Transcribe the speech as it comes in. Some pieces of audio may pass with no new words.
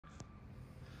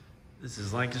This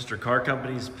is Lancaster Car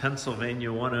Company's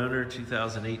Pennsylvania one owner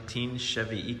 2018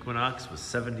 Chevy Equinox with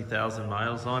 70,000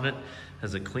 miles on it.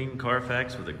 Has a clean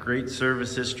Carfax with a great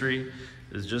service history.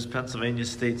 Is just Pennsylvania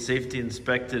State Safety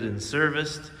inspected and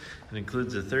serviced. It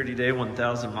includes a 30-day,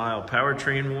 1,000-mile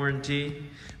powertrain warranty.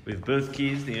 We have both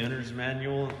keys, the owner's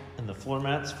manual, and the floor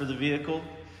mats for the vehicle.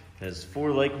 It has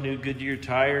 4 like-new Goodyear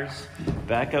tires,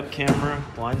 backup camera,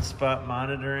 blind spot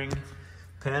monitoring,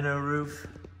 pano roof,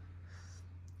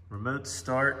 remote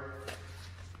start,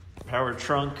 power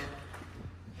trunk,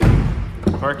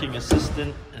 parking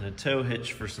assistant, and a tow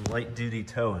hitch for some light-duty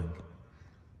towing.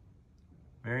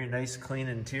 Very nice, clean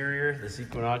interior. This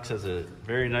Equinox has a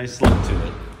very nice look to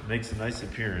it. Makes a nice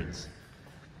appearance.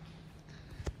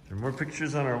 There are more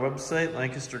pictures on our website,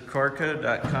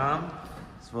 lancastercarco.com,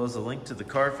 as well as a link to the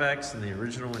Carfax and the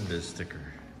original window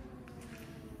sticker.